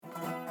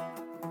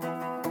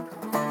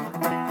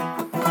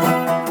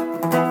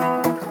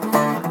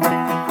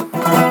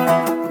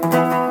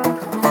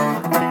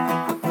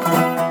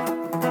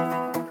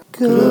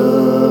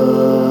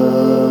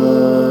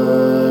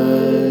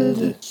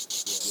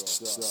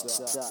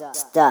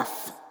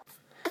stuff.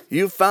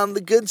 You found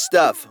the good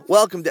stuff.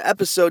 Welcome to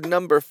episode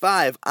number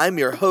 5. I'm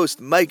your host,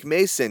 Mike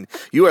Mason.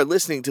 You are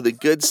listening to the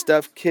Good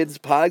Stuff Kids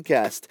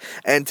podcast.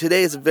 And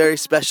today is a very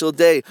special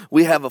day.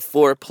 We have a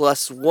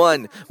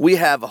 4+1. We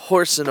have a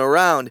horsing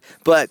around,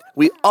 but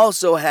we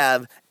also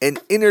have an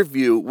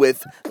interview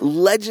with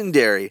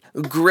legendary,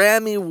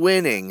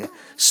 Grammy-winning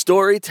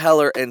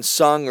storyteller and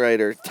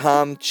songwriter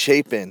Tom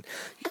Chapin.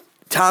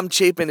 Tom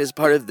Chapin is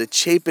part of the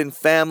Chapin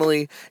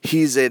family.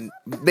 He's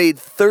made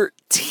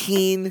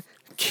 13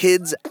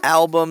 kids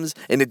albums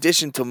in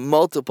addition to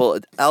multiple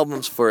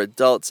albums for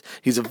adults.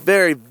 He's a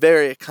very,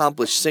 very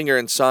accomplished singer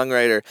and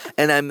songwriter,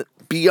 and I'm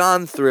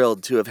beyond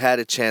thrilled to have had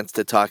a chance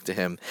to talk to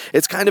him.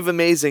 It's kind of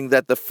amazing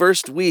that the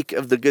first week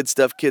of the Good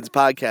Stuff Kids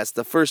podcast,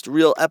 the first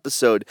real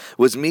episode,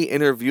 was me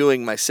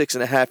interviewing my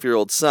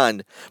 6.5-year-old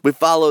son. We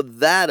followed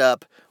that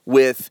up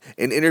with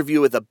an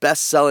interview with a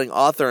best-selling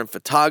author and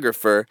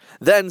photographer,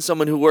 then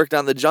someone who worked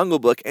on The Jungle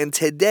Book, and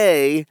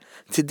today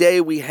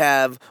we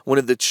have one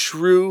of the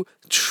true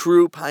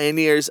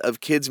pioneers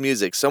of kids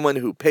music, someone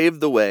who paved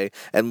the way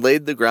and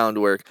laid the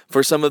groundwork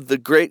for some of the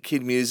great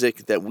kid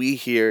music that we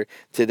hear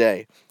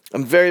today.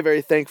 I'm very,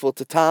 very thankful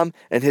to Tom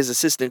and his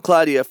assistant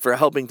Claudia for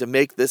helping to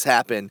make this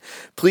happen.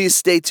 Please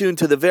stay tuned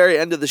to the very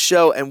end of the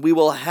show, and we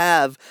will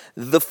have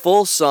the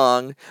full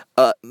song,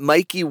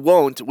 Mikey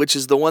Won't, which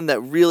is the one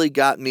that really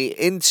got me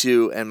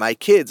into, and my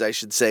kids, I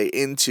should say,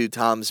 into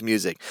Tom's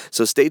music.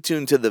 So stay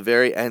tuned to the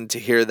very end to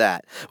hear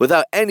that.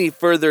 Without any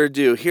further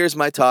ado, here's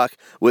my talk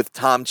with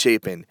Tom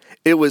Chapin.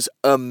 It was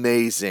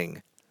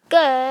amazing.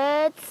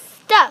 Good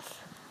stuff.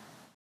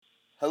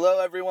 Hello,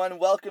 everyone.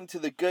 Welcome to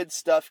the Good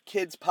Stuff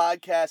Kids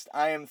podcast.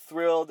 I am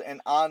thrilled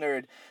and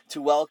honored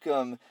to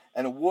welcome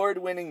an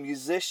award-winning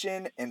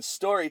musician and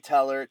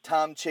storyteller,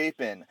 Tom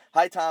Chapin.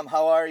 Hi, Tom.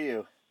 How are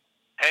you?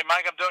 Hey,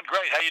 Mike. I'm doing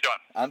great. How you doing?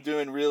 I'm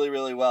doing really,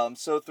 really well. I'm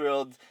so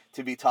thrilled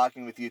to be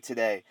talking with you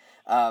today.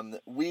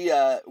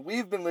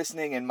 We've been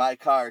listening in my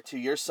car to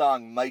your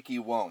song, Mikey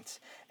Won't.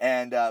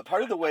 And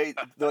part of the way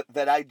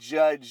that I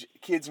judge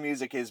kids'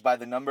 music is by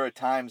the number of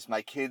times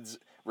my kids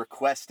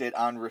request it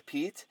on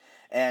repeat.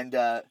 And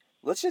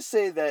let's just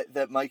say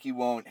that Mikey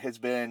Won't has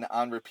been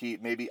on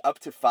repeat maybe up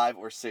to 5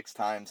 or 6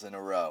 times in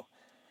a row.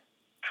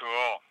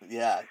 Cool.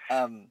 Yeah.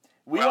 I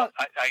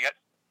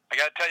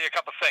got to tell you a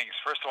couple things.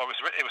 First of all,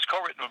 it was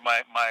co-written with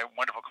my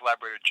wonderful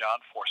collaborator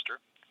John Forster,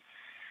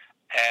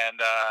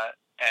 and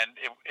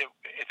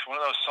it's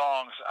one of those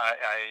songs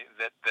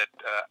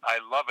I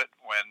love it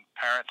when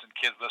parents and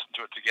kids listen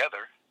to it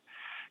together,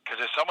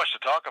 because there's so much to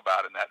talk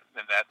about in that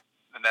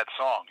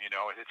song. You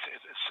know, it's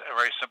a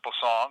very simple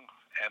song,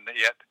 and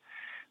yet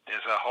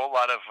there's a whole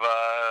lot of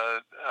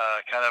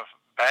kind of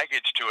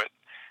baggage to it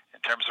in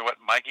terms of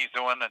what Mikey's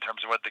doing, in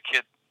terms of what the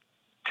kid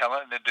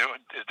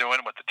is doing,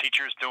 what the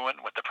teacher's doing,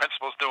 what the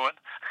principal's doing.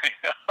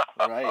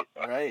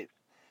 Right.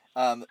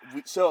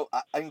 So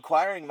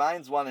inquiring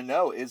minds want to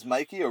know, is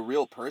Mikey a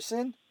real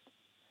person?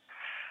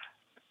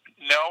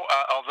 No,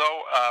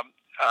 although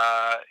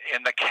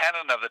in the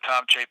canon of the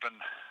Tom Chapin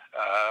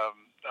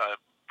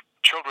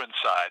children's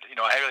side, you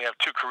know, I really have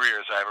 2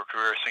 careers. I have a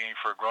career singing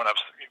for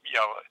grown-ups, you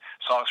know,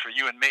 songs for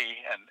you and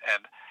me,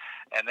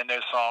 and then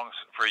there's songs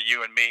for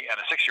you and me and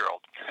a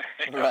 6-year-old,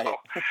 right?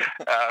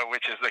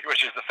 Which is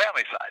the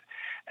family side.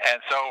 And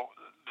so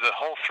the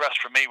whole thrust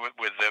for me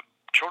with the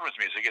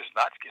children's music is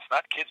not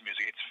kids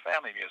music, it's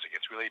family music.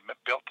 It's really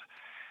built,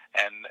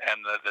 and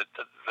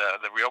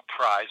the real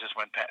prize is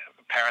when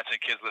parents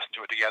and kids listen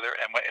to it together,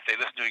 and if they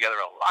listen to it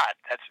together a lot,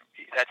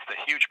 that's the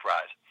huge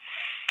prize.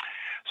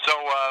 So,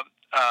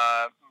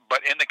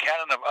 but in the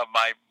canon of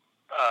my,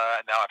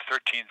 now I have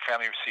 13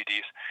 family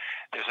CDs,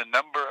 there's a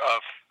number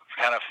of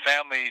kind of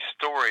family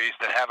stories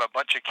that have a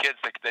bunch of kids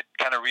that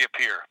kind of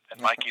reappear, and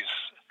Mikey's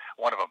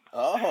one of them.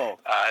 Oh.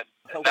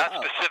 Not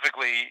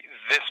specifically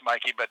this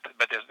Mikey, but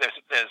there's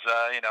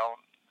you know,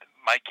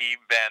 Mikey,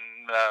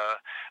 Ben,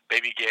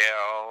 Baby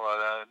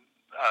Gail,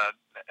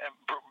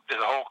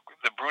 there's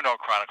the Bruno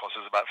Chronicles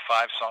is about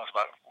 5 songs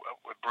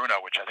with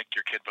Bruno, which I think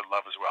your kid would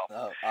love as well.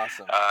 Oh,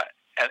 awesome.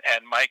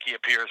 And Mikey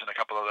appears in a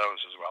couple of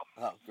those as well.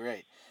 Oh,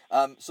 great.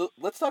 So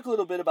let's talk a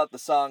little bit about the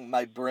song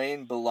 "My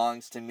Brain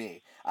Belongs to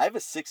Me." I have a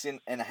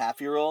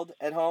 6.5-year-old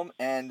at home,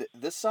 and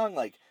this song,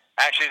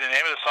 actually, the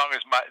name of the song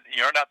is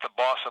 "You're Not the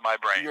Boss of My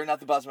Brain." You're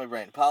not the boss of my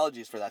brain.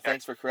 Apologies for that.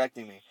 Thanks for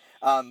correcting me.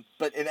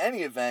 But in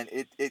any event,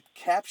 it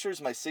captures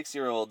my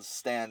 6-year-old's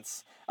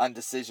stance on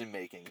decision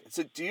making.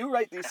 So, do you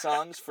write these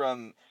songs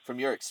from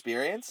your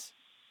experience?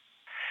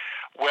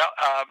 Well,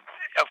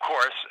 of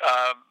course.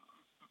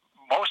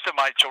 Most of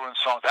my children's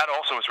songs, that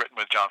also was written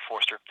with John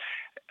Forster.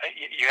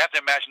 You have to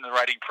imagine the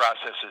writing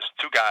process is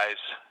 2 guys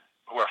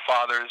who are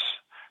fathers,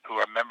 who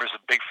are members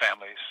of big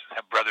families,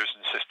 have brothers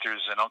and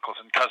sisters and uncles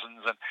and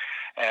cousins,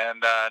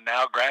 and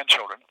now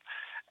grandchildren.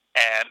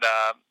 And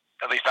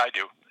at least I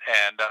do.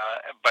 And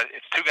but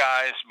it's 2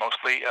 guys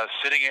mostly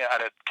sitting at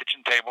a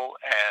kitchen table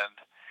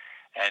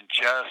and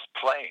just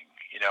playing,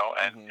 you know.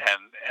 And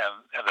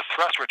the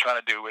thrust we're trying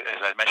to do,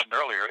 as I mentioned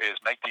earlier, is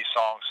make these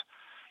songs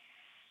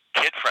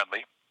kid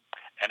friendly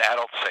and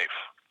adult safe.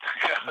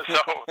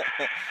 So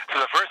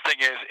the first thing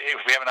is,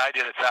 if we have an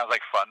idea that sounds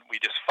like fun, we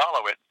just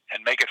follow it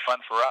and make it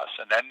fun for us.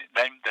 And then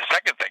the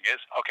second thing is,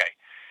 okay,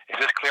 is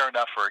this clear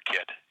enough for a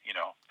kid?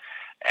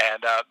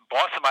 And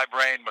Boss in My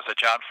Brain was a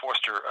John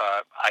Forster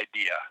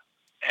idea,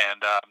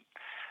 and I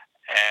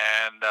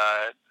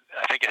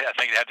think it had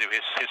to do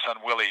his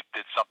son Willie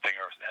did something,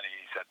 and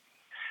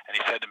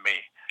he said to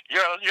me,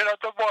 "You're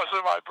not the boss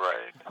of my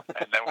brain."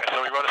 And then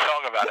so we wrote a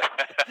song about it.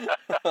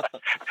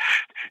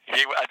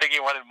 I think he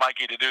wanted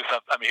Mikey to do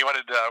something. I mean, he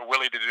wanted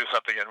Willie to do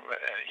something, and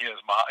he and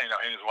his mom, and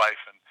his wife,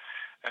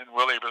 and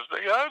Willie was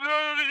like,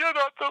 "You're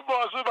not the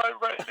boss of my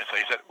brain." And so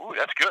he said, "Ooh,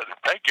 that's good.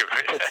 Thank you."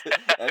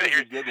 That is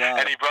a good line.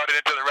 And he brought it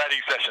into the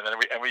writing session,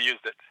 and we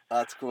used it.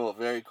 That's cool.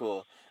 Very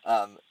cool.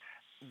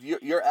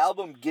 Your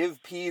album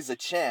 "Give Peas a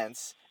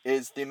Chance"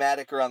 is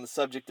thematic around the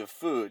subject of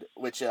food,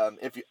 which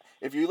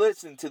if you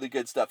listen to the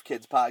Good Stuff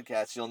Kids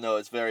podcast, you'll know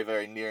is very,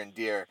 very near and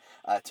dear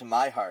to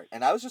my heart.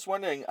 And I was just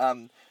wondering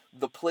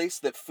the place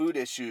that food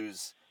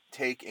issues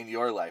take in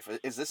your life.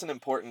 Is this an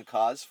important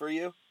cause for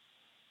you?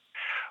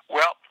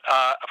 Well,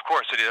 of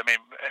course it is. I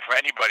mean, for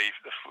anybody,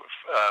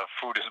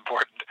 food is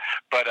important.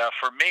 But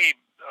for me,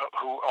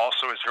 who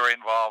also is very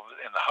involved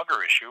in the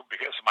hunger issue,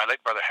 because my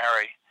late brother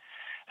Harry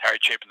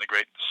Chapin, the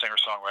great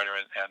singer-songwriter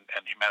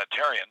and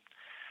humanitarian,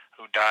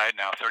 who died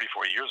now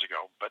 34 years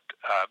ago, but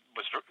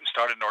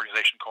started an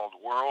organization called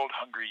World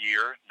Hunger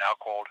Year, now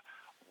called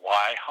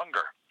Why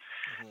Hunger.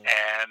 Mm-hmm.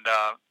 And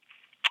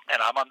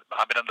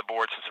I've been on the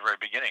board since the very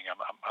beginning.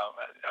 And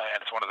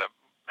it's one of the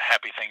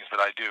happy things that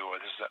I do.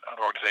 This is an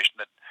organization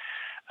that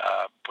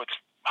puts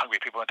hungry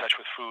people in touch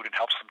with food and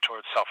helps them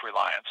towards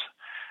self-reliance,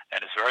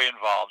 and is very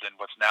involved in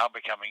what's now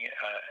become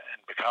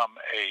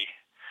a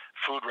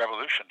food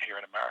revolution here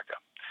in America.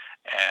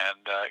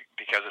 And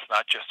because it's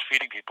not just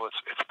feeding people,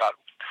 it's about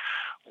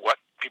what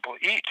people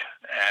eat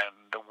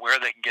and where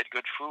they can get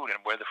good food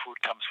and where the food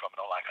comes from and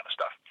all that kind of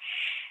stuff.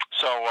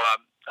 So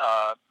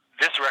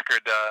this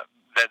record,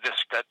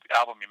 that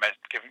album you meant,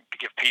 Give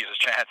Peas a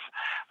Chance,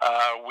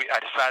 I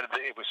decided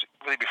that it was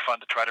really be fun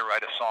to try to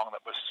write a song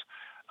that was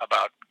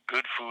about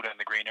good food and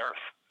the green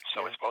earth.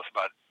 So it's both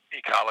about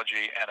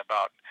ecology and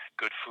about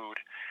good food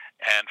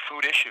and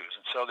food issues.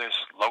 And so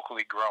there's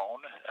locally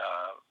grown,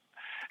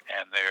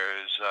 and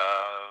there's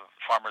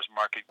farmers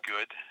market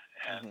good,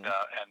 and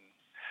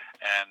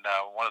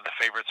one of the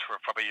favorites for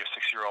probably your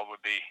 6-year-old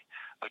would be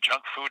the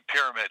junk food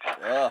pyramid.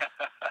 Oh,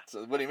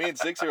 so what do you mean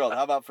 6-year-old?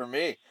 How about for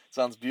me?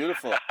 Sounds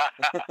beautiful.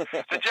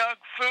 The junk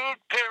food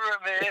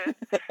pyramid,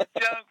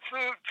 junk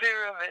food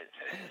pyramid.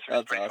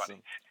 That's awesome.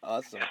 Funny.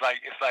 Awesome.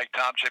 It's like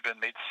Tom Chapin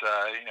meets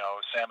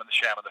Sam and the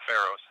Sham and the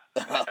Pharaohs.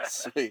 Oh,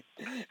 sweet.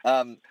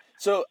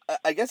 So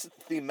I guess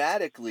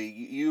thematically,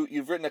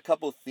 you've written a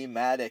couple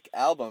thematic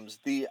albums.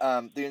 The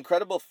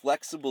Incredible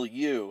Flexible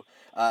You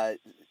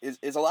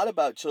is a lot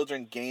about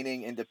children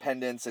gaining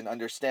independence and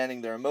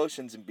understanding their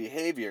emotions and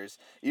behaviors,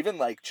 even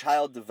like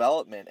child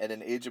development at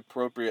an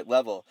age-appropriate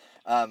level.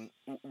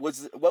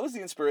 What was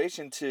the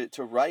inspiration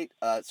to write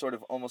sort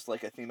of almost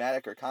like a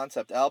thematic or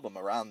concept album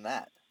around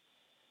that?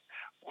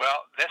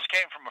 Well, this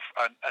came from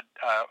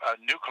a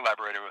new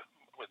collaborator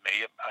with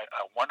me,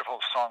 a wonderful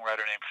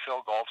songwriter named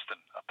Phil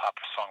Galdston, a pop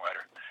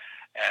songwriter,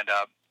 and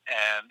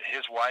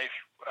his wife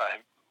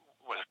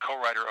was a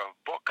co-writer of a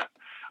book,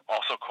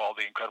 also called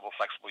The Incredible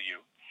Flexible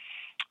You,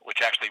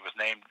 which actually was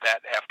named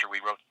that after we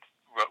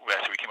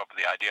after we came up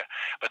with the idea.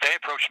 But they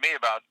approached me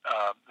about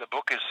the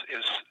book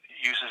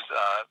uses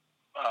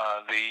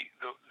the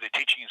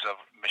teachings of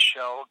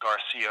Michelle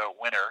Garcia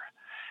Winner,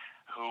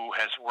 who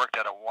has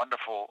worked at a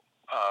wonderful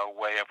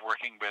way of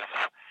working with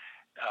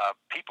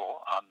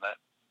people on the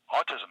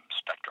autism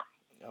spectrum.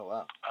 Oh,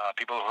 wow.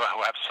 People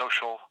who have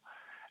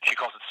she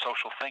calls it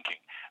social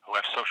thinking, who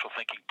have social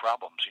thinking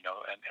problems,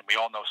 and we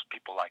all know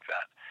people like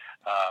that.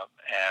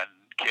 And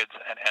kids,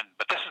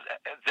 but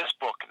this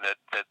book, that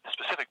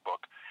specific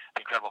book,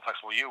 The Incredible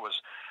Flexible You,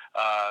 was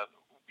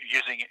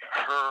using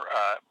her,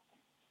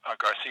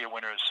 Garcia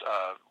Winner's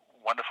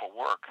wonderful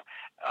work,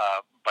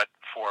 but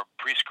for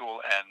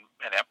preschool and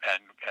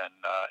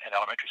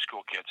elementary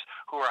school kids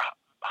who are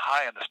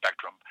high on the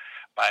spectrum.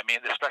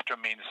 The spectrum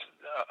means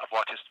of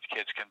autistic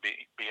kids can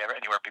be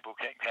anywhere people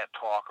can't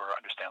talk or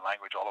understand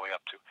language, all the way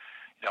up to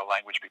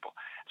language people.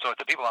 So it's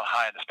the people on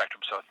high on the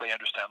spectrum, so they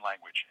understand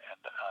language, and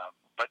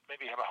but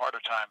maybe have a harder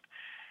time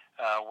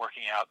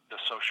working out the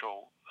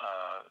social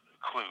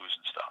clues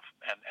and stuff.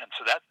 And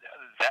so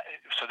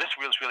so this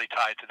was really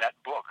tied to that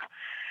book,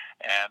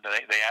 and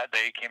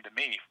they came to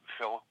me.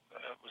 Phil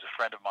was a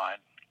friend of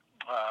mine.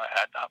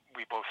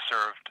 We both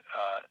served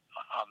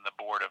on the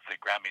board of the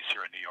Grammys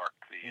here in New York,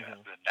 the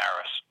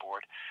NARAS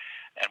board.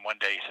 And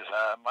one day he says,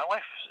 "My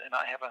wife and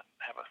I have an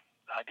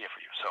idea for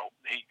you." So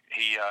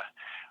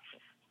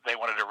they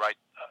wanted to write,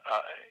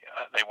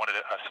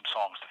 some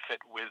songs to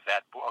fit with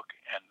that book.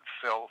 And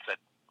Phil said,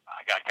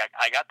 "I got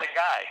the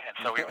guy." And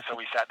so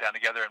we sat down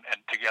together,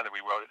 and together we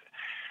wrote it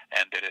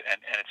and did it.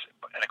 And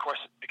of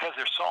course, because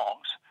they're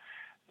songs,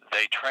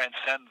 they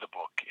transcend the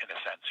book in a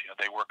sense.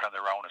 They work on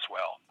their own as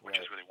well,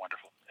 which is really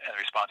wonderful, and the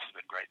response has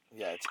been great.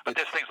 Yeah, but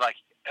there's things like,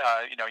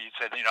 you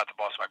said you're not the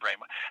boss of my brain.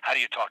 How do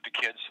you talk to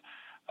kids?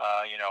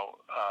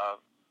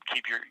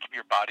 Keep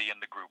your body in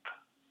the group.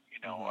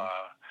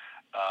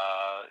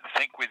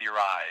 Think with your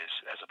eyes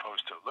as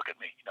opposed to look at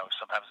me.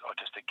 Sometimes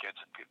autistic kids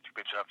and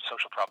kids who have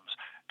social problems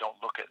don't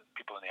look at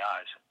people in the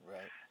eyes.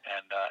 Right.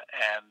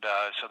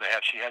 So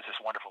she has this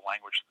wonderful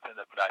language that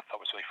I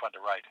thought was really fun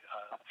to write.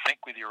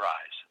 Think with your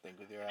eyes.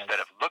 Think with your eyes. Instead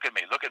of look at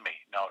me.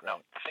 No, right.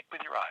 no. Think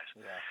with your eyes.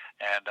 Yeah.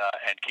 And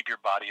keep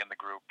your body in the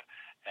group,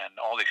 and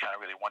all these kind of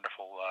really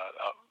wonderful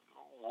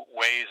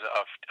ways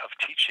of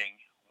teaching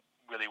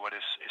really what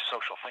is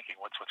social thinking.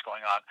 What's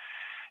going on.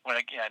 When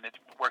again, it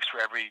works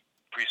for every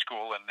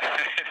preschool and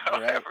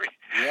right.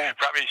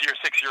 probably your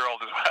 6-year-old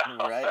as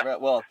well.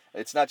 Right. Well,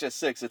 it's not just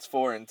 6; it's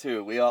 4 and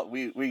 2. We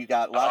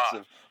got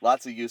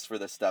lots of use for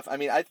this stuff. I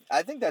mean,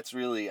 I think that's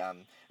really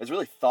it's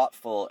really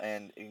thoughtful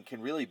and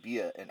can really be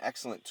an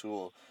excellent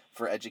tool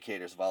for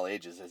educators of all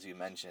ages, as you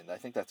mentioned. I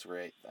think that's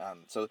great.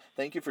 So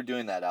thank you for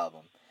doing that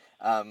album.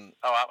 I'm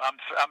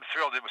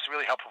thrilled. It was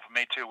really helpful for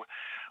me too.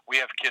 We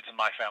have kids in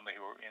my family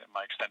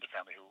my extended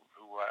family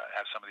who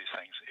have some of these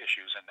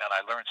issues, and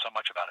I learned so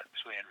much about it.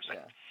 It's really interesting.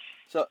 Yeah.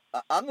 So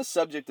on the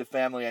subject of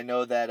family, I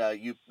know that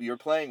you're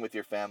playing with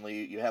your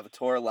family. You have a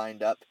tour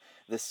lined up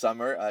this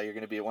summer. You're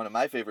going to be at one of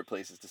my favorite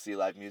places to see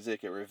live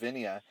music, at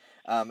Ravinia.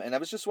 And I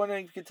was just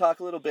wondering if you could talk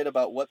a little bit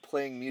about what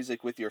playing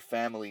music with your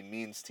family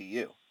means to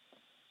you.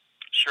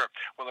 Sure.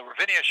 Well, the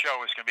Ravinia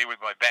show is going to be with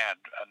my band,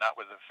 not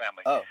with the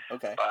family. Oh,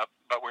 okay.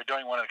 But we're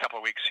doing one in a couple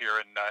of weeks here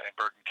in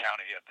Bergen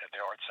County at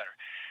the Arts Center.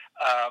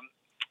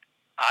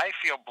 I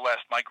feel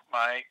blessed. My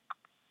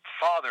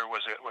father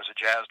was a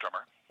jazz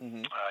drummer.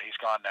 Mm-hmm. He's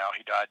gone now.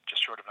 He died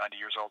just short of 90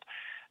 years old,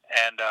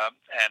 and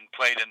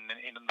played in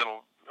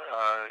little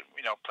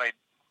played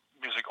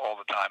music all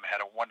the time.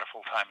 Had a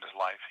wonderful time in his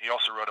life. He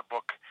also wrote a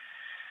book,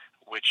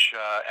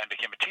 and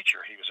became a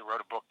teacher. He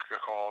wrote a book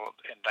called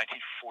in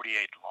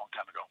 1948, a long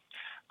time ago,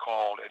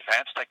 called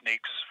Advanced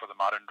Techniques for the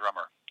Modern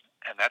Drummer,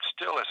 and that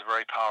still is a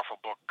very powerful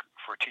book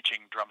for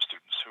teaching drum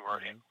students who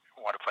are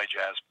who want to play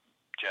jazz.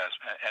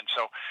 And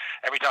so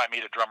every time I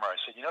meet a drummer, I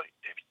say, did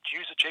you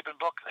use a Chapin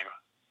book? They go,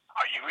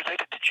 are you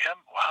related to Jim?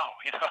 Wow,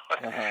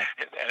 Uh-huh.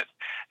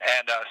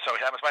 So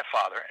that was my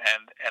father,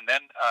 and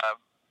then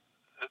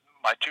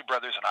my two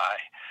brothers and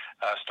I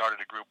started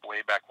a group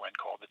way back when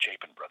called the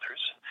Chapin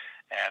Brothers,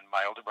 and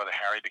my older brother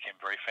Harry became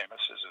very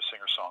famous as a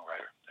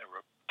singer-songwriter. He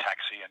wrote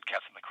Taxi and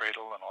Cats in the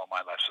Cradle and All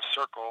My Life's a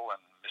Circle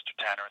and Mr.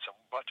 Tanner and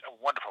a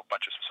wonderful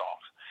bunch of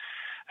songs.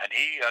 And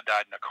he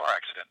died in a car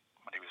accident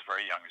when he was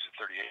very young. He was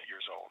 38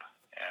 years old,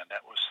 and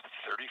that was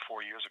 34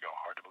 years ago.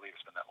 Hard to believe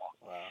it's been that long.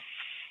 Wow.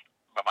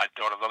 But my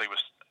daughter Lily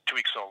was 2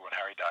 weeks old when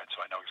Harry died,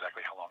 so I know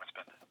exactly how long it's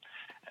been.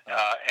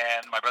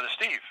 And my brother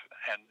Steve,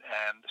 and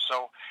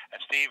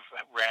Steve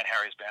ran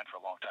Harry's band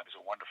for a long time. He's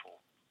a wonderful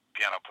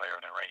piano player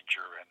and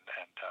arranger,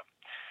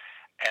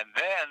 and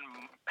then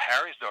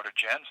Harry's daughter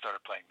Jen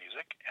started playing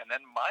music, and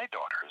then my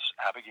daughters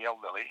Abigail,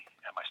 Lily,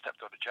 and my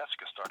stepdaughter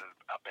Jessica started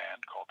a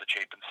band called the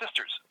Chapin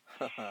Sisters.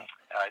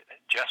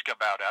 Jessica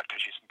bowed out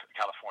because she's in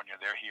California.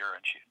 They're here,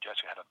 and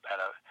Jessica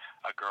had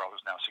a girl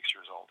who's now 6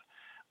 years old,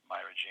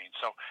 Myra Jean.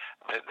 So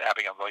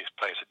Abigail and Lily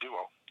play as a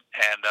duo,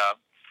 and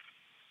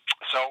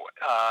so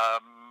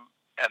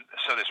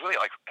there's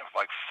really like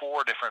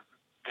 4 different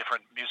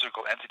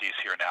musical entities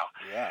here now.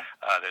 Yeah.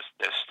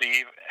 There's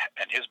Steve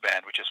and his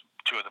band, which is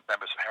 2 of the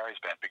members of Harry's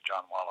band, Big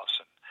John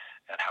Wallace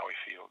and Howie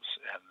Fields,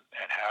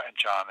 and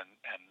John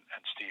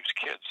and Steve's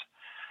kids.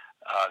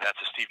 That's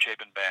a Steve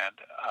Chapin band,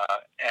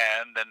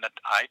 and then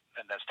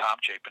that's Tom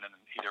Chapin, and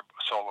either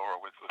solo or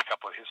with a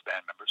couple of his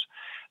band members.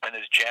 Then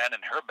there's Jen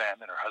and her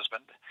band and her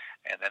husband,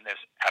 and then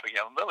there's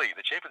Abigail and Lily,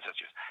 the Chapin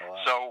sisters. Oh,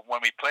 wow. So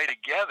when we play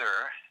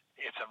together,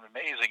 it's an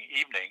amazing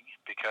evening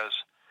because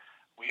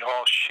we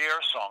all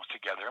share songs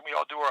together, and we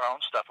all do our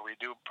own stuff. But we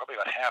do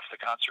probably about half the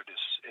concert is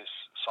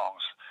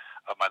songs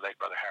of my late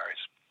brother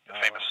Harry's, the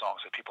famous songs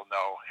that people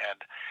know,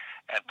 and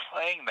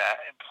playing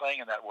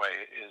in that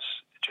way is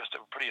just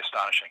pretty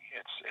astonishing.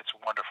 It's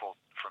wonderful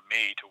for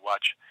me to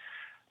watch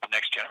the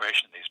next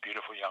generation, these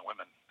beautiful young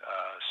women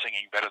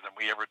singing better than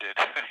we ever did,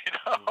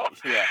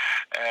 Yeah.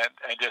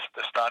 and just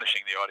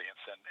astonishing the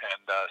audience,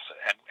 and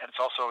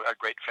it's also a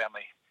great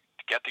family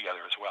get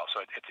together as well. So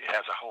it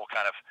has a whole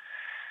kind of,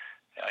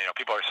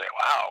 people always say,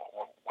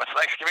 "Wow, what's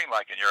Thanksgiving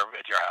like at your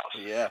house?"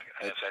 Yeah.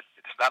 And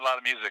it's not a lot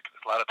of music,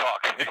 it's a lot of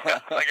talk,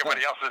 like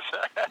everybody else's.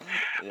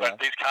 Yeah. But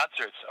these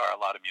concerts are a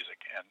lot of music,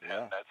 and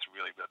that's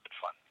really good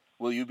fun.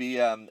 Will you be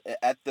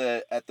at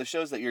the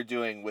shows that you're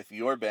doing with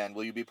your band?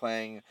 Will you be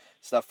playing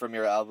stuff from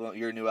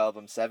your new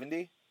album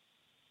 70?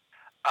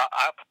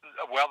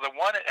 Well, the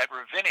one at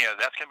Ravinia,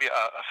 that's going to be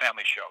a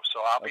family show.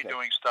 So I'll be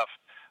doing stuff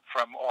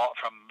from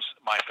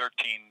my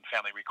 13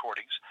 family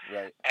recordings.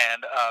 Right.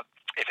 And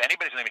if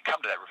anybody's going to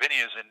come to that,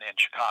 Ravinia is in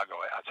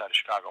Chicago, outside of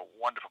Chicago.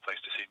 Wonderful place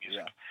to see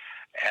music.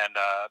 Yeah.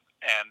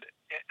 And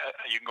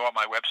you can go on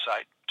my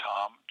website,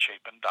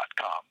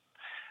 tomchapin.com,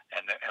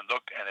 and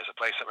look, and there's a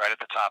place right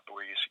at the top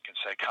where you can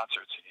say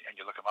concerts, and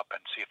you look them up and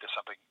see if there's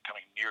something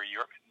coming near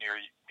your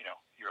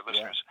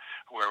listeners,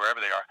 wherever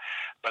they are.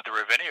 But the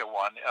Ravinia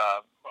one,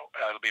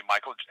 it'll be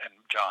Michael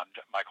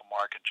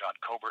Mark and John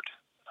Cobert,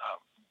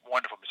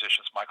 wonderful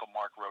musicians. Michael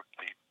Mark wrote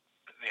the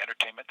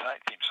Entertainment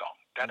Tonight theme song.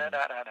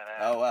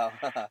 Oh, wow.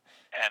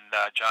 And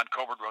John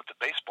Cobert wrote the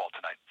Baseball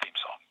Tonight theme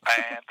song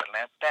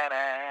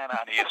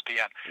on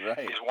ESPN.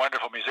 Right. These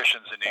wonderful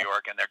musicians in New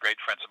York, and they're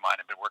great friends of mine.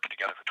 I've been working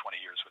together for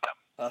 20 years with them.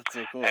 Oh, that's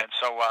so cool. And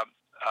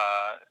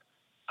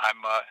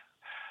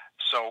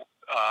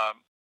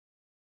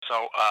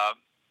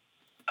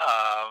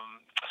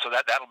so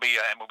that'll be,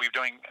 and we'll be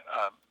doing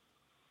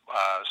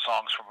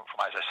songs from,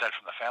 as I said,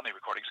 from the family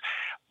recordings.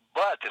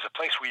 But there's a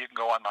place where you can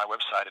go on my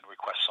website and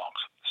request songs.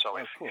 So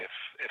if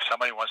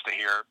somebody wants to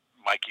hear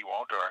Mike You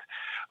Won't, or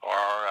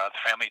The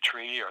Family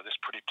Tree, or This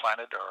Pretty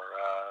Planet, or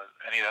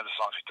any of the other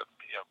songs,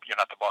 You're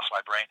Not the Boss of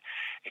My Brain,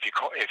 if you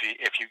go on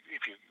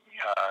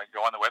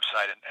the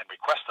website and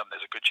request them,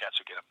 there's a good chance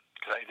you'll get them.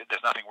 Because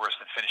there's nothing worse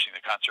than finishing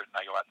the concert and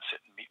I go out and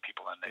sit and meet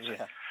people and they say,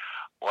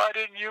 "Why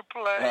didn't you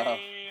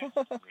play?"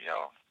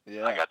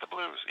 I got the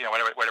blues.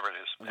 Whatever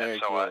it is. Very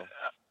and so, cool.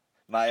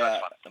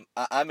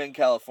 I'm in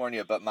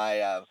California, but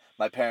my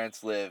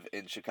parents live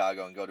in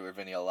Chicago and go to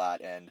Ravinia a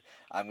lot, and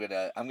I'm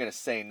gonna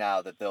say now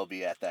that they'll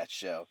be at that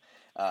show.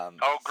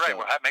 Great! So,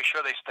 well, make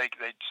sure they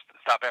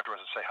stop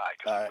afterwards and say hi,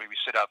 because we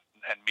sit up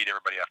and meet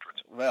everybody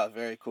afterwards. Well,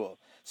 very cool.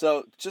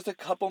 So just a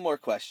couple more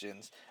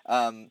questions.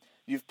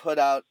 You've put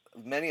out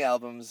many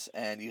albums,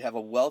 and you have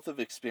a wealth of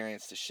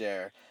experience to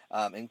share,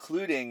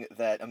 including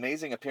that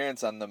amazing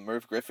appearance on the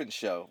Merv Griffin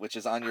show, which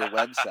is on your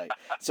website.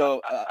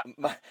 So,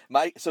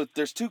 so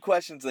there's two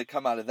questions that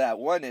come out of that.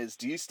 One is,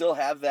 do you still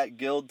have that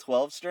Guild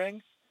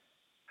 12-string?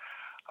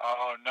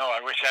 Oh no, I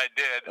wish I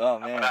did. Oh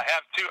man! But I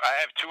have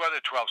two other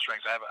 12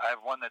 strings. I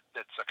have one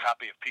that's a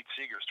copy of Pete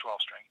Seeger's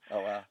 12-string.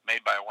 Oh wow!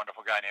 Made by a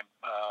wonderful guy named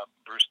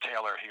Bruce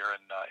Taylor here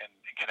in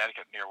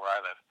Connecticut, near where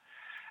I live.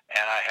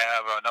 And I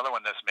have another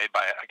one that's made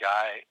by a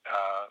guy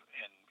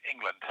in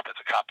England. That's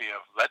a copy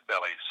of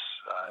Leadbelly's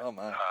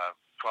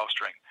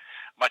 12-string.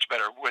 Much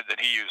better wood than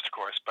he used, of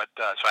course. But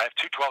so I have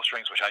two 12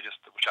 strings, which I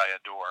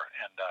adore,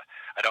 and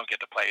I don't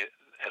get to play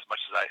as much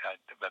as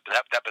But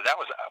that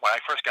was when I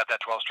first got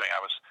that 12-string.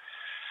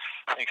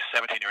 I think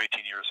 17 or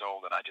 18 years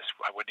old, and I just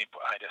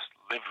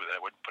lived with it. I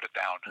wouldn't put it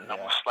down. I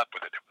almost slept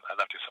with it. I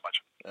loved it so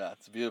much. Yeah,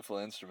 it's a beautiful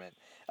instrument.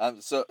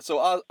 So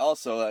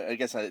also, I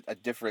guess a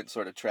different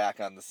sort of track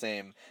on the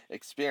same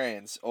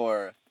experience,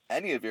 or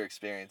any of your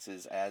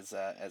experiences as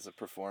a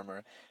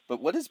performer. But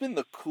what has been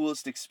the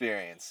coolest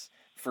experience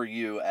for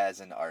you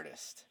as an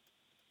artist?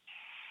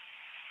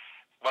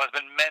 Well, there's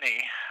been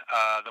many.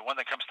 The one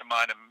that comes to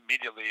mind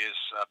immediately is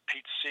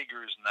Pete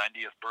Seeger's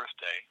 90th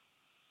birthday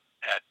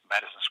at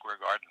Madison Square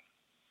Garden.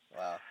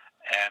 Wow.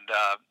 And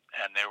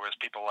there was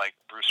people like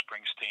Bruce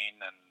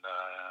Springsteen and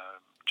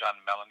John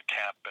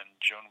Mellencamp and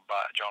Joan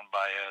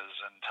Baez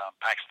and Tom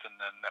Paxton,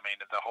 and I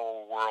mean the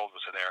whole world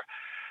was there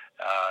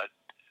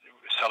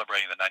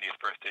celebrating the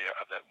 90th birthday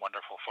of that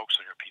wonderful folk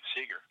singer Pete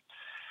Seeger.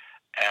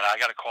 And I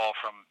got a call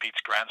from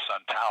Pete's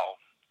grandson Tao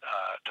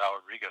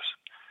Rodriguez,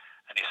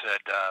 and he said,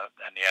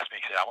 and he asked me,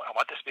 he said, I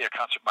want this to be a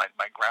concert my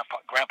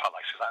grandpa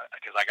likes,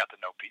 because I got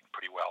to know Pete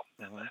pretty well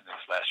in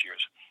his last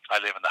years. I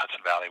live in the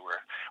Hudson Valley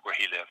where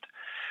he lived,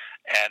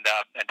 and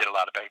did a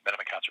lot of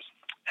benefit concerts.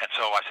 And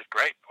so I said,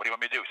 great, what do you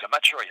want me to do? He said, I'm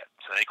not sure yet.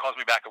 So then he calls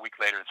me back a week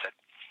later and said,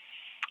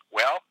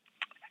 well,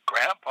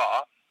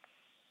 Grandpa,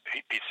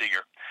 Pete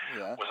Seeger,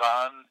 was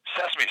on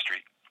Sesame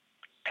Street,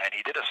 and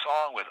he did a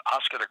song with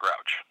Oscar the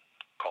Grouch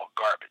called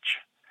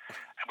Garbage.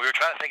 And we were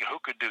trying to think of who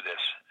could do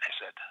this. I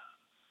said,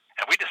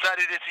 and we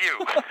decided it's you.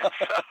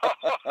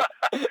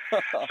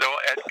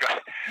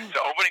 So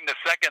opening the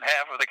second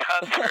half of the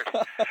concert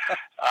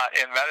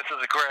in Madison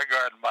Square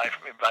Garden, my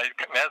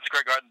Madison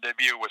Square Garden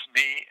debut was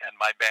me and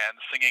my band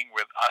singing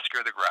with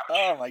Oscar the Grouch.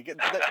 Oh my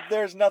goodness,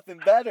 there's nothing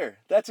better.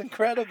 That's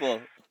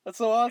incredible. That's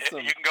so awesome.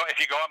 If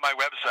you go on my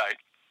website,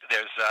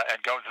 there's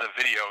and go to the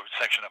video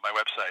section of my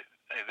website,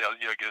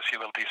 you'll get to see a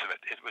little piece of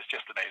it. It was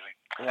just amazing.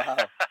 Wow,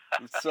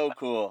 it's so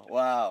cool.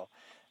 Wow.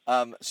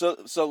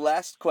 So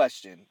last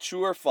question,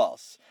 true or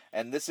false?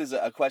 And this is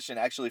a question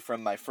actually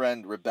from my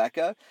friend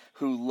Rebecca,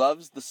 who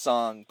loves the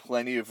song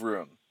Plenty of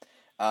Room.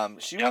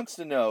 She wants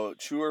to know,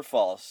 true or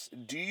false,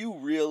 do you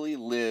really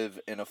live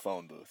in a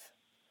phone booth?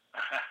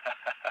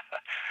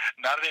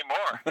 Not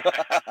anymore.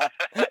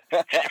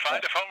 Can you find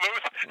a phone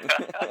booth?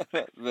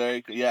 Very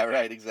cool. Yeah,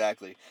 right,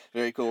 exactly.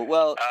 Very cool.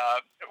 Well,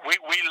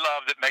 we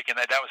loved it making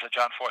that. That was a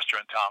John Foster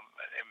and Tom.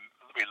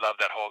 We love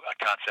that whole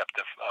concept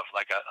of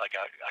like a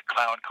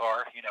clown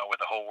car, where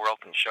the whole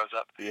world shows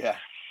up. Yeah.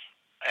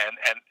 And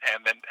then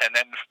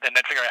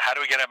figuring out how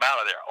do we get him out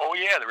of there? Oh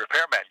yeah, the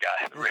repairman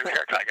guy, the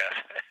repair guy.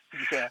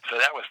 Yeah. So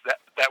that was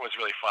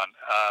really fun.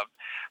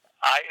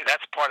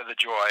 That's part of the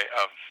joy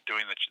of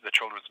doing the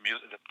children's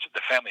music,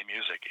 the family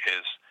music,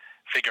 is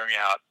figuring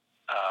out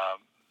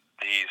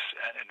these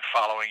and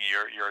following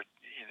your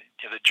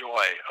the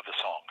joy of the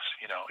songs,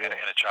 in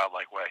a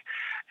childlike way.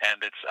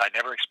 And I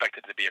never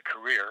expected it to be a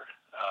career,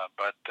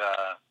 but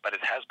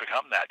it has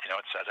become that.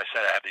 It's, as I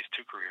said, I have these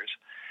two careers,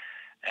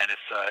 and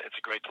it's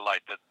a great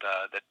delight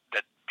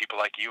that people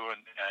like you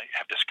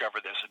have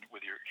discovered this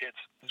with your kids.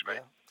 It's great.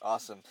 Yeah,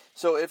 awesome.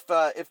 So if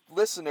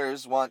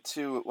listeners want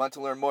to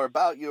learn more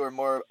about you or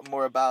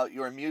more about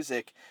your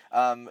music,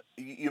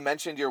 you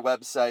mentioned your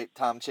website,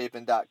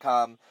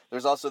 tomchapin.com.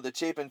 There's also the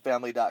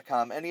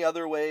chapinfamily.com. Any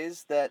other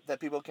ways that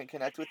people can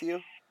connect with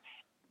you?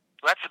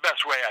 That's the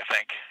best way, I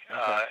think.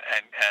 Okay.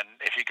 And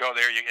if you go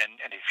there,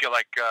 and you feel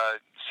like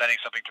sending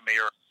something to me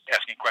or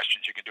asking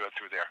questions, you can do it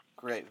through there.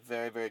 Great.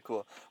 Very, very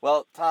cool.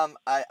 Well, Tom,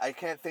 I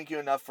can't thank you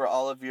enough for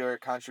all of your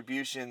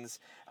contributions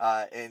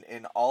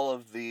in all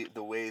of the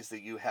ways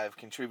that you have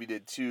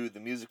contributed to the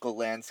musical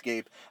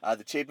landscape.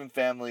 The Chapin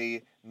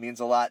family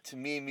means a lot to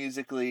me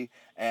musically,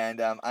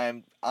 and I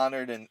am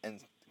honored and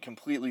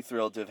completely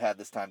thrilled to have had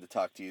this time to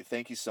talk to you.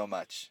 Thank you so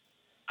much.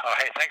 Oh,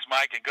 hey, thanks,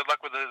 Mike, and good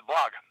luck with the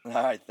blog.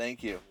 All right,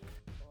 thank you.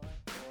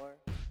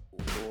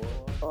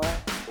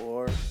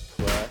 Or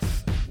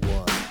plus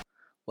one.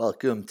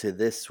 Welcome to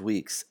this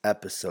week's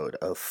episode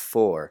of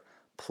 4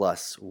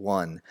 plus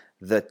 1.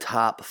 The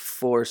top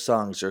 4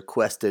 songs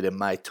requested in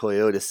my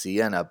Toyota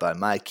Sienna by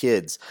my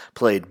kids,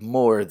 played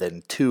more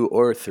than 2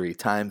 or 3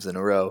 times in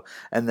a row,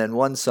 and then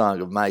one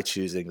song of my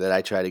choosing that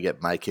I try to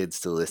get my kids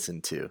to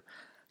listen to.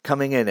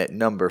 Coming in at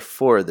number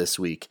 4 this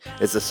week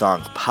is the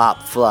song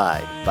Pop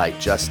Fly by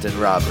Justin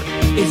Robert.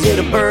 Is it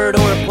a bird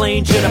or a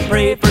plane? Should I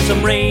pray for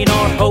some rain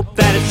or hope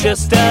that it's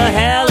just a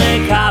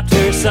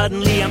helicopter?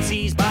 Suddenly I'm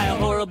seized by a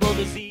horrible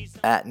disease.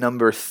 At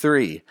number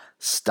 3,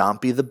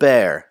 Stompy the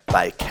Bear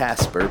by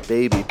Casper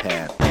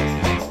Babypan.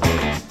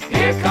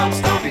 Here comes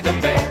Stompy the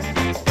Bear.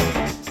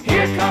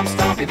 Here comes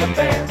Stompy the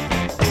Bear.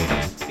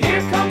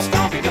 Here comes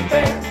Stompy the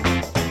Bear.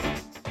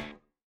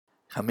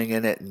 Coming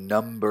in at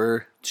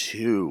number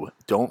 2,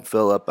 Don't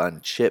Fill Up on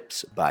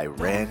Chips by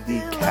Randy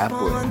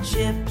Kaplan.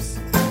 Chips.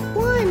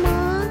 Why,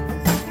 Ma?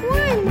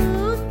 Why,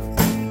 Ma?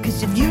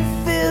 Cause if you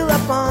fill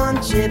up on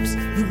chips,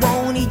 you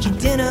won't eat your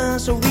dinner,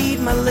 so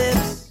read my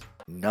lips.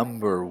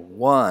 Number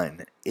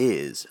 1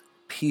 is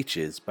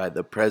Peaches by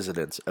the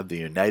Presidents of the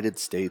United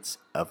States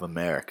of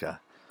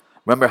America.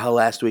 Remember how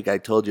last week I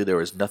told you there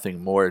was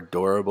nothing more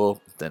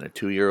adorable than a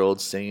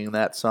 2-year-old singing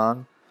that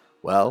song?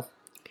 Well,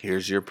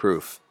 here's your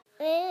proof.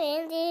 We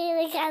went to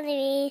the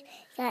gallery,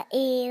 got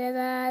eat a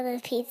lot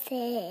of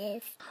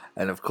pieces.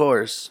 And of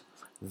course,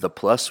 the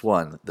plus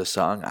one, the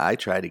song I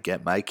try to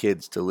get my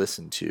kids to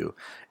listen to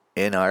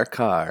in our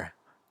car.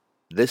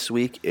 This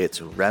week, it's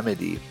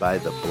Remedy by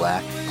the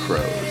Black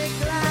Crowes.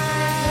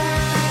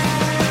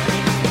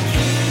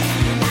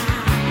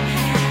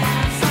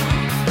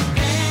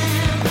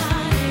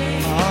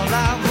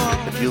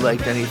 If you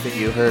liked anything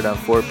you heard on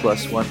 4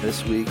 plus 1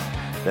 this week,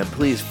 then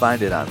please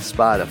find it on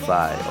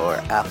Spotify or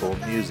Apple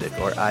Music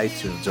or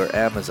iTunes or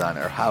Amazon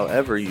or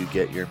however you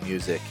get your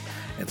music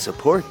and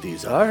support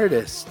these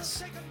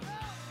artists.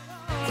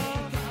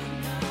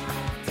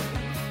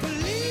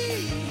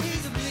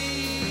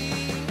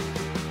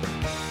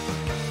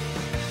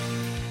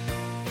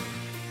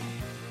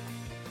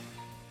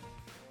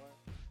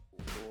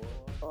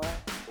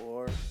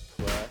 Or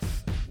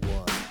plus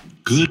 1.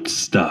 Good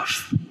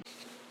stuff.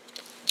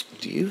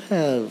 Do you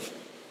have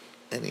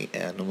any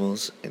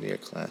animals in your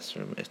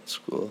classroom at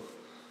school?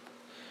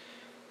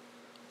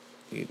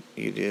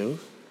 You do?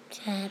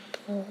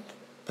 Tadpole,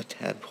 A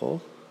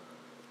tadpole?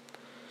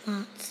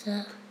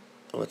 matzo.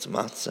 What's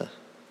matzo?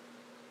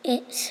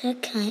 It's a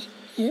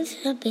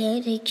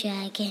bearded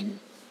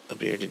dragon. A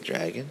bearded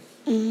dragon?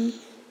 Mm.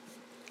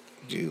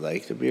 Do you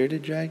like the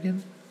bearded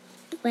dragon?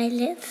 Well,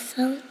 it's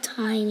so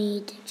tiny,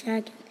 the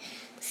dragon,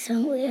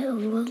 so it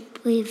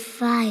won't breathe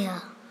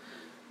fire.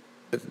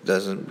 It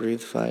doesn't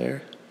breathe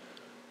fire?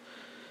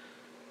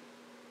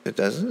 It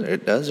doesn't? Or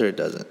it does or it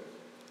doesn't?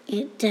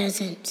 It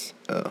doesn't,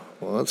 Oh,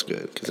 well, that's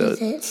good.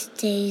 because it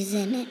stays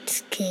in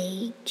its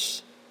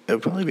cage. It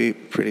would probably be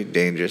pretty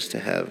dangerous to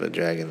have a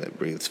dragon that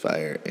breathes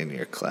fire in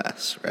your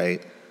class,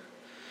 right?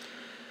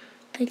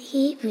 But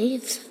he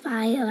breathes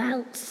fire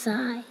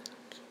outside.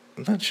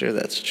 I'm not sure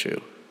that's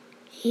true.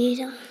 He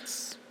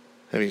does.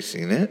 Have you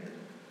seen it?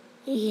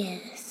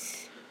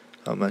 Yes.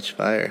 How much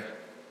fire?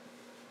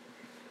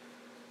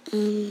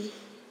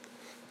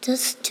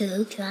 Just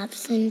 2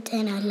 drops and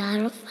then a lot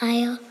of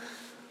fire.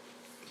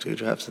 2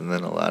 drops and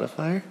then a lot of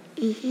fire?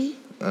 Mm-hmm.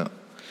 Oh.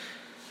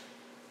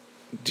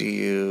 Do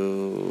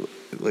you,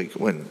 like,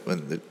 when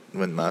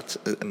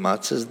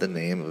Matza's the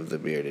name of the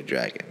bearded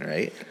dragon,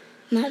 right?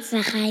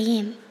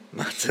 Matzachayim.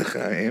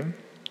 Matzachaim?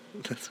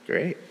 That's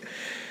great.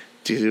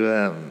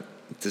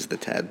 Does the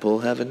tadpole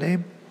have a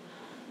name?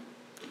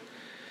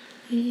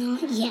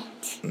 Not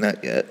yet.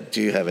 Not yet.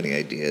 Do you have any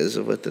ideas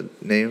of what the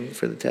name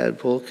for the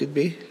tadpole could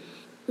be?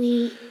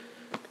 We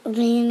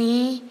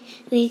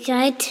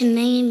tried to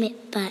name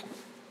it, but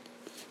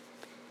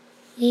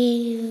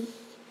we'll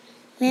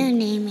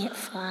name it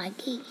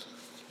Froggy.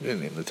 You're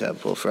gonna name the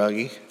tadpole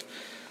Froggy?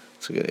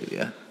 That's a good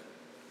idea.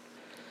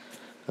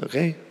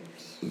 Okay.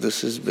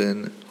 This has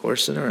been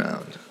Horsing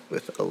Around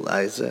with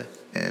Eliza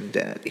and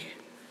Daddy.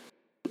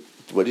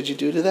 What did you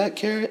do to that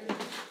carrot?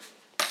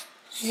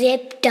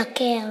 Zip the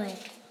carrot.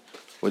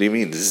 What do you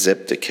mean,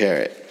 zip the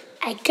carrot?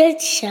 I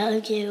could show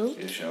you.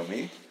 Can you show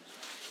me?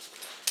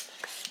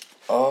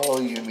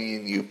 Oh, you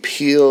mean you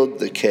peeled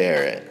the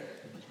carrot.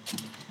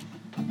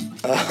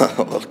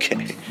 Oh,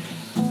 okay.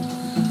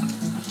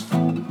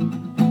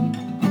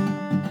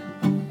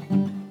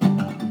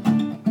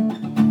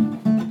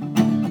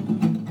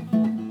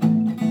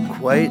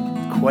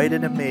 Quite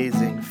an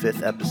amazing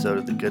 5th episode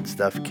of the Good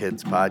Stuff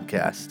Kids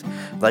podcast.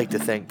 I'd like to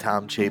thank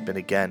Tom Chapin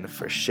again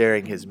for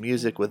sharing his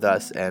music with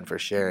us and for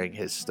sharing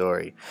his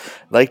story.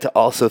 I'd like to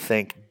also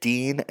thank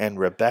Dean and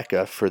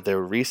Rebecca for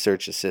their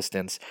research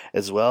assistance,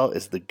 as well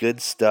as the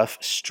Good Stuff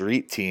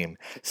Street team,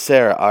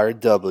 Sarah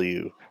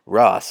R.W.,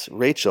 Ross,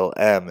 Rachel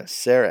M.,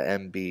 Sarah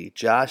M.B.,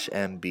 Josh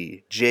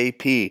M.B.,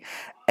 J.P.,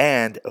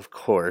 and, of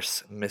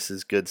course,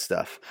 Mrs. Good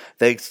Stuff.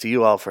 Thanks to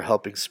you all for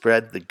helping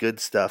spread the good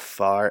stuff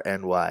far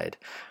and wide.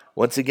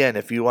 Once again,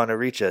 if you want to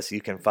reach us,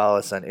 you can follow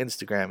us on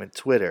Instagram and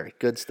Twitter,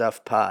 Good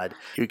Stuff Pod.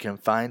 You can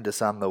find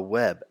us on the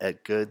web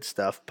at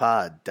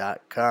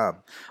goodstuffpod.com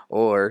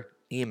or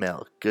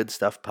email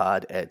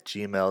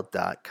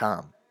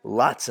goodstuffpod@gmail.com.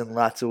 Lots and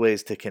lots of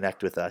ways to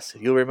connect with us.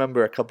 You'll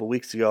remember a couple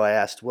weeks ago I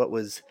asked what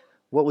was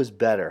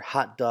better,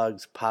 hot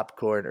dogs,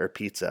 popcorn, or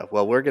pizza?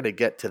 Well, we're going to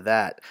get to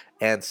that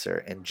answer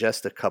in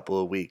just a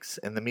couple of weeks.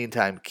 In the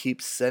meantime,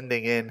 keep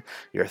sending in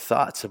your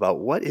thoughts about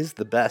what is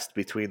the best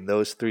between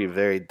those three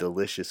very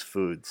delicious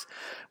foods.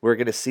 We're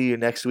going to see you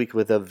next week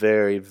with a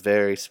very,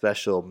 very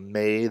special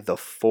May the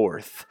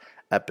 4th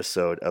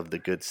episode of the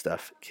Good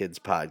Stuff Kids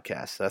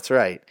podcast. That's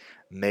right,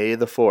 May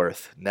the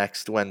 4th,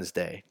 next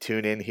Wednesday.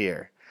 Tune in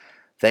here.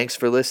 Thanks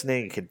for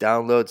listening. You can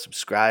download,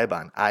 subscribe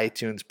on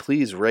iTunes.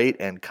 Please rate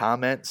and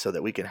comment so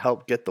that we can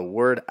help get the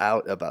word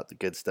out about the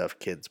Good Stuff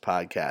Kids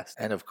podcast.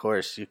 And of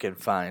course, you can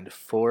find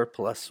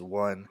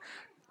 4+1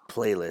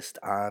 playlist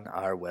on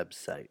our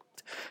website.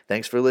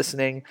 Thanks for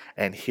listening.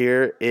 And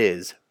here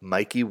is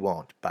Mikey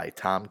Won't by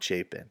Tom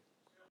Chapin.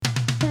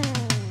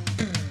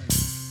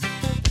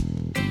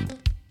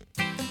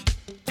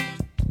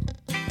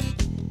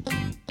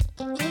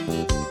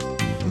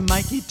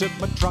 Mikey took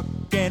my truck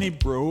and he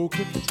broke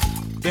it.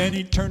 Then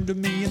he turned to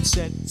me and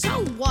said,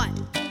 "So what?"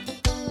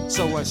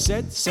 So I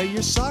said, "Say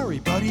you're sorry,"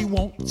 but he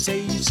won't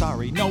say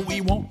sorry. No,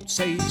 he won't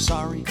say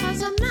sorry.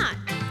 'Cause I'm not.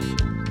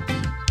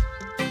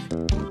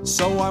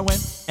 So I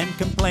went and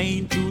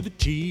complained to the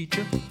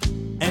teacher,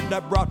 and I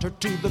brought her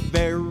to the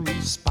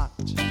very spot.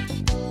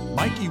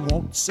 Mikey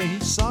won't say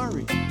he's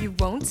sorry. You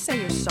won't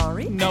say you're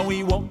sorry? No,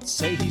 he won't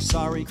say he's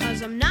sorry.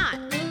 'Cause I'm not.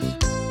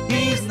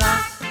 He's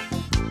not.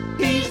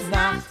 He's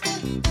not.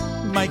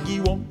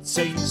 Mikey won't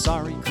say he's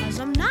sorry. 'Cause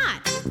I'm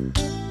not.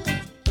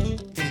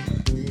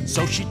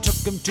 So she took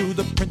him to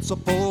the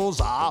principal's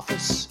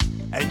office,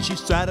 and she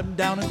sat him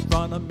down in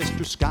front of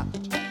Mr. Scott.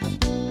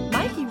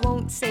 Mikey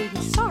won't say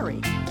he's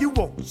sorry. You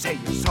won't say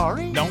you're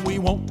sorry? No, we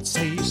won't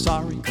say he's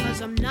sorry.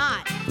 'Cause I'm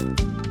not.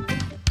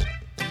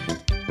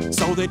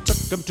 So they took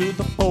him to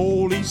the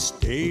police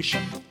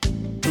station,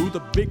 to the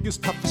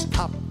biggest, toughest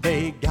cop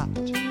they got.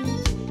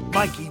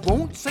 Mikey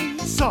won't say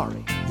he's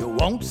sorry. You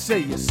won't say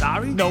you're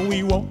sorry? No,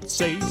 he won't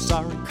say he's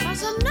sorry.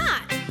 'Cause I'm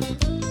not.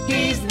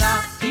 He's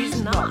not.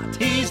 He's not.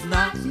 He's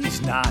not.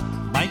 He's not.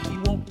 Mikey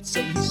won't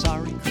say he's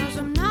sorry. 'Cause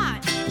I'm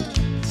not.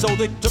 So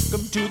they took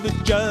him to the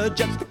judge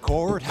at the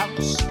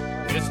courthouse.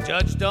 This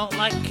judge don't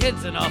like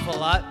kids an awful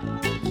lot.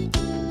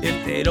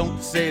 If they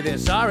don't say they're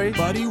sorry.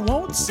 But he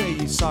won't say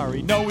he's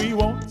sorry. No, he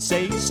won't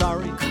say he's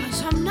sorry.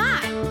 'Cause I'm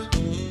not.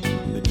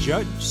 The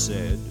judge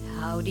said,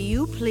 How do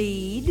you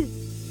plead?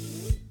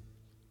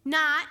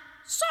 Not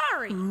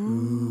sorry.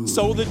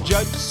 so the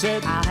judge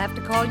said, I'll have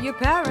to call your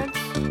parents,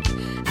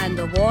 and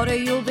the water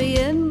you'll be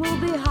in will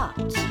be hot.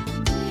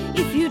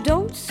 If you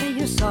don't say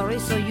you're sorry,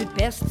 so you'd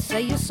best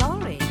say you're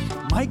sorry.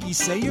 Mikey,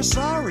 say you're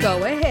sorry.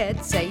 Go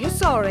ahead, say you're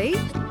sorry.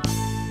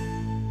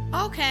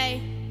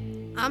 Okay.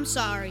 I'm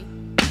sorry.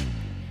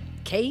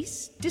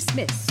 Case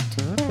dismissed.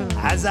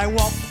 As I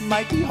walked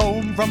Mikey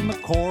home from the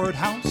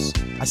courthouse,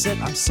 I said,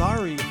 I'm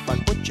sorry if I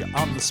put you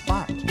on the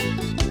spot,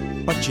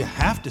 but you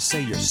have to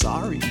say you're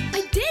sorry.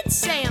 I did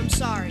say I'm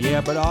sorry.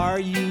 Yeah, but are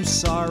you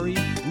sorry?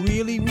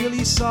 Really,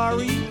 really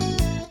sorry?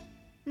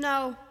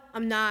 No,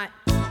 I'm not.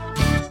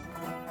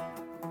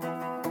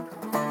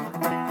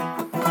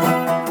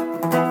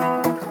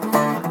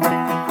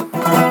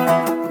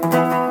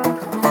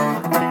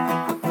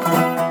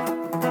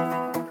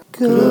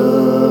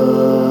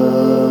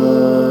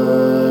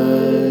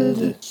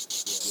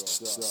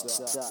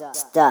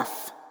 Stuff.